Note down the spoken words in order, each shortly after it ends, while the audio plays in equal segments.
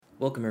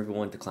Welcome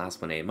everyone to Class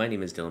 1A. My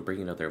name is Dylan,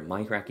 bringing another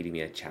My Hero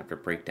Academia chapter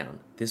breakdown.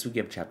 This week we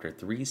have chapter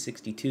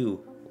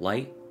 362,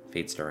 Light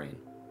Fades to Rain.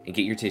 And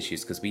get your tissues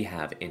because we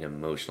have an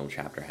emotional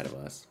chapter ahead of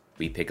us.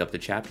 We pick up the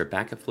chapter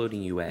back at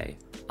floating UA.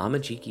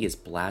 Amajiki is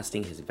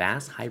blasting his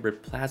vast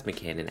hybrid plasma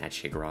cannon at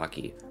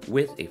Shigaraki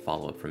with a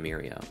follow-up from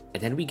Mirio.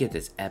 And then we get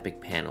this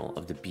epic panel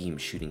of the beam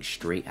shooting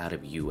straight out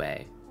of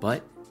UA.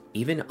 But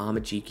even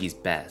Amajiki's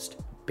best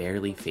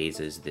barely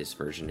phases this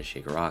version of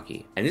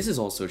Shigaraki. And this is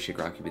also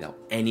Shigaraki without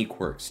any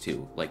quirks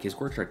too. Like, his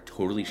quirks are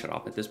totally shut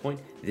off at this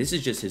point. This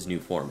is just his new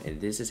form, and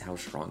this is how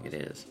strong it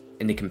is.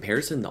 And the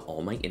comparison to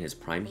All Might in his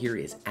prime here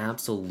is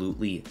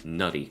absolutely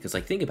nutty. Because,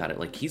 like, think about it.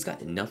 Like, he's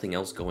got nothing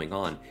else going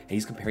on, and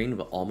he's comparing him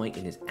to All Might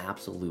in his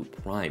absolute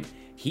prime.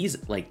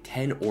 He's like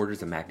 10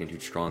 orders of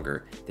magnitude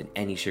stronger than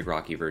any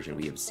Shigaraki version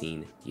we have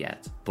seen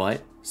yet.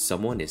 But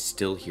someone is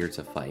still here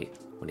to fight.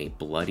 When a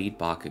bloodied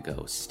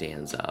Bakugo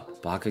stands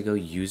up, Bakugo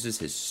uses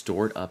his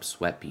stored up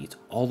sweat beads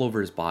all over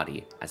his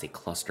body as a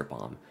cluster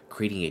bomb,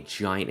 creating a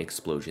giant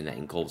explosion that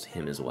engulfs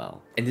him as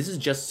well. And this is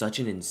just such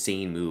an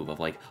insane move of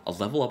like a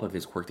level up of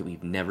his quirk that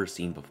we've never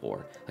seen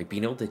before. Like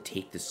being able to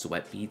take the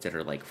sweat beads that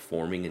are like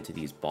forming into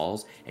these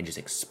balls and just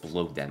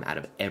explode them out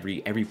of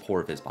every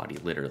pore of his body,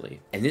 literally.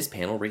 And this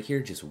panel right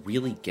here just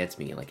really gets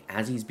me. Like,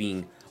 as he's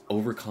being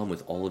overcome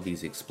with all of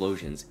these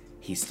explosions,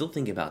 he's still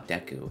thinking about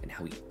Deku and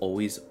how he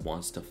always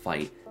wants to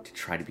fight to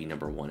try to be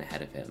number one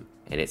ahead of him.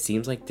 And it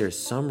seems like there's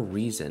some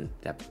reason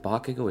that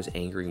Bakugo is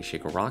angering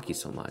Shigaraki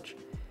so much.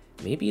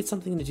 Maybe it's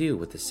something to do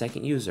with the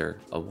second user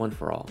of One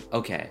For All.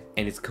 Okay,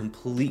 and it's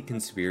complete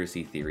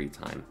conspiracy theory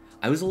time.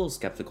 I was a little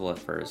skeptical at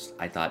first.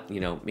 I thought,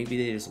 maybe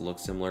they just look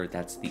similar.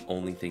 That's the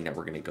only thing that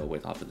we're going to go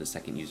with off of the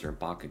second user in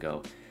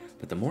Bakugo.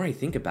 But the more I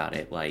think about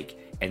it,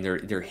 and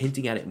they're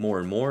hinting at it more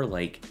and more,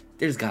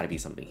 there's got to be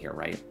something here,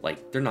 right?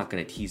 Like, they're not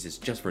going to tease this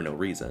just for no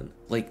reason.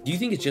 Like, do you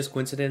think it's just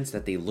coincidence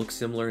that they look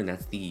similar and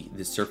that's the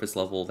surface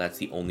level, that's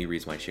the only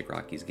reason why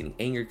Shigaraki is getting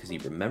angered because he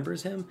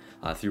remembers him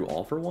through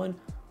All For One?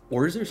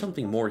 Or is there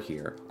something more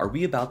here? Are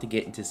we about to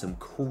get into some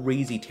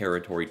crazy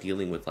territory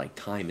dealing with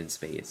time and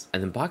space?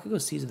 And then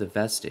Bakugo sees the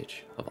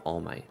vestige of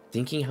All Might,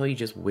 thinking how he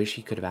just wished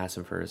he could have asked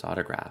him for his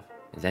autograph.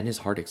 And then his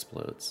heart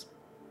explodes.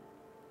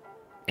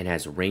 And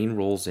as rain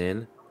rolls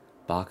in,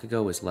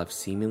 Bakugo is left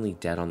seemingly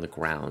dead on the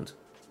ground.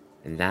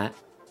 And that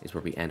is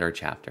where we end our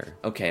chapter.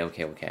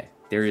 Okay.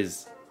 There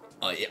is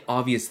an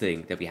obvious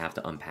thing that we have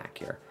to unpack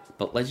here.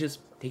 But let's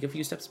just take a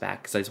few steps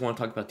back, because I just want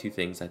to talk about two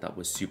things I thought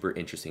was super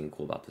interesting and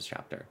cool about this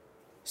chapter.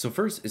 So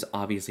first is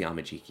obviously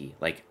Amajiki.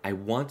 I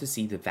want to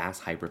see the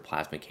vast hybrid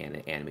plasma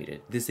cannon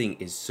animated. This thing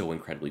is so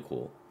incredibly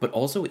cool. But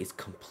also, it's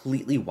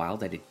completely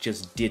wild that it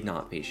just did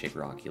not phase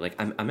Shigaraki.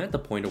 I'm at the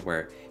point of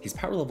where his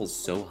power level is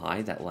so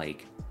high that,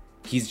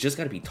 he's just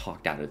got to be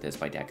talked out of this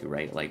by Deku,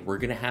 right? We're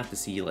going to have to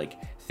see,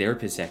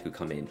 Therapist Deku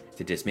come in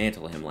to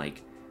dismantle him.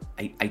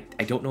 I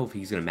don't know if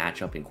he's going to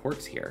match up in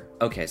quirks here.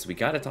 Okay, so we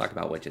got to talk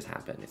about what just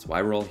happened. It's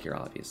why we're all here,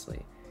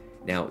 obviously.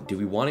 Now, do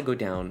we want to go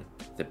down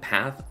the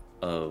path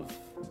of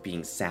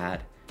being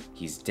sad,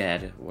 he's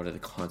dead, what are the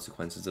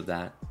consequences of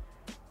that?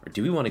 Or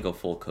do we want to go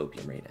full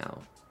copium right now?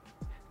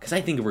 Because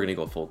I think we're going to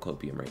go full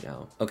copium right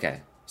now.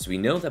 Okay, so we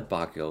know that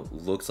Bakugo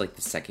looks like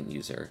the second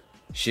user.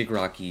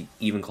 Shigaraki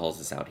even calls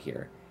this out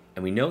here.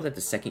 And we know that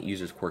the second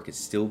user's quirk is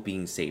still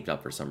being saved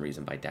up for some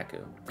reason by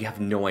Deku. We have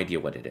no idea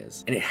what it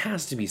is. And it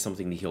has to be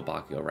something to heal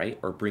Bakugo, right?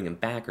 Or bring him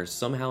back, or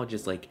somehow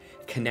just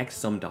connect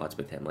some dots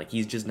with him.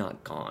 He's just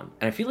not gone.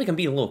 And I feel like I'm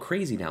being a little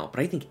crazy now,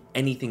 but I think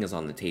anything is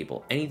on the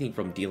table. Anything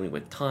from dealing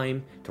with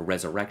time to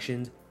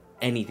resurrections,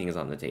 anything is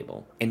on the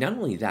table. And not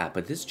only that,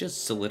 but this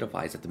just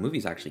solidifies that the movie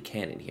is actually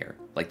canon here.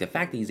 The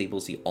fact that he's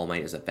able to see All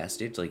Might as a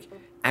vestige,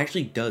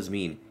 actually does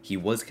mean he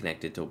was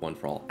connected to One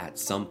For All at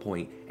some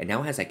point and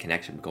now has that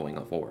connection going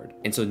on forward.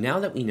 And so now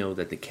that we know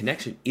that the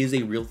connection is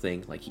a real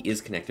thing, he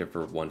is connected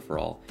for One For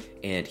All,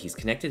 and he's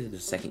connected to the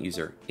second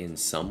user in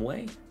some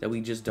way that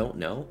we just don't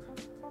know,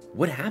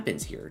 what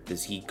happens here?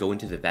 Does he go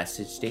into the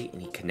vestige state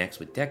and he connects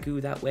with Deku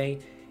that way?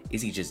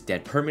 Is he just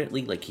dead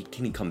permanently?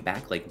 Can he come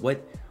back?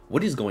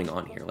 What is going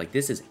on here?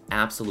 This is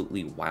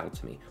absolutely wild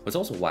to me. What's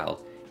also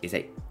wild is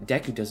that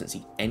Deku doesn't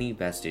see any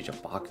vestige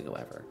of Bakugo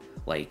ever.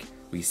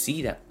 We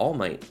see that All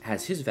Might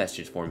has his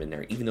vestige form in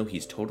there, even though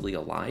he's totally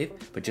alive,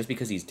 but just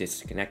because he's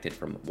disconnected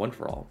from One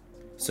For All.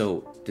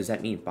 So does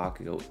that mean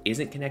Bakugo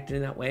isn't connected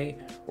in that way?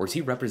 Or is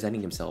he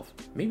representing himself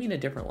maybe in a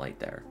different light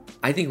there?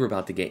 I think we're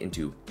about to get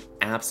into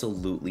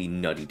absolutely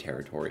nutty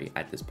territory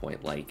at this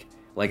point. Like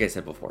I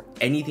said before,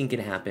 anything can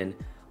happen.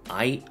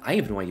 I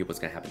have no idea what's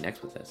going to happen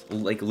next with this.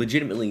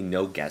 Legitimately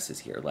no guesses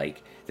here.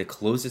 The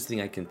closest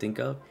thing I can think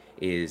of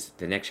is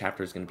the next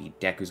chapter is going to be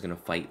Deku's going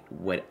to fight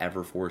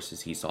whatever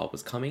forces he saw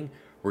was coming.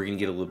 We're going to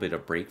get a little bit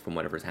of break from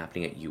whatever's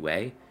happening at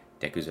UA.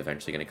 Deku's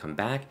eventually going to come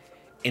back.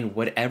 And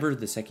whatever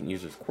the second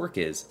user's quirk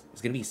is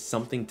going to be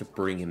something to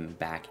bring him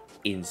back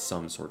in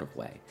some sort of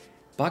way.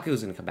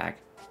 Bakugo's going to come back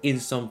in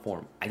some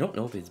form. I don't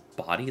know if his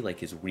body, like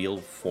his real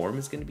form,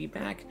 is going to be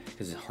back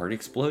because his heart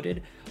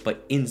exploded,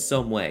 but in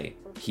some way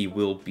he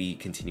will be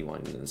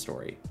continuing in the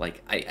story.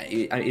 Like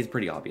it's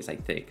pretty obvious, I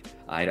think.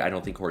 I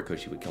don't think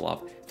Horikoshi would kill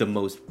off the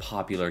most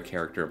popular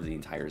character of the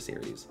entire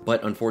series.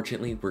 But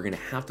unfortunately, we're going to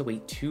have to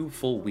wait 2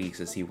 full weeks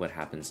to see what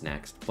happens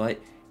next. But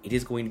it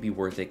is going to be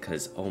worth it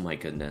because, oh my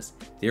goodness,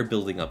 they're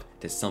building up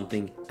to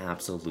something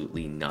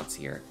absolutely nuts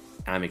here.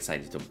 I'm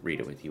excited to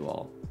read it with you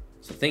all.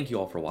 So thank you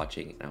all for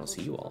watching, and I will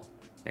see you all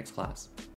next class.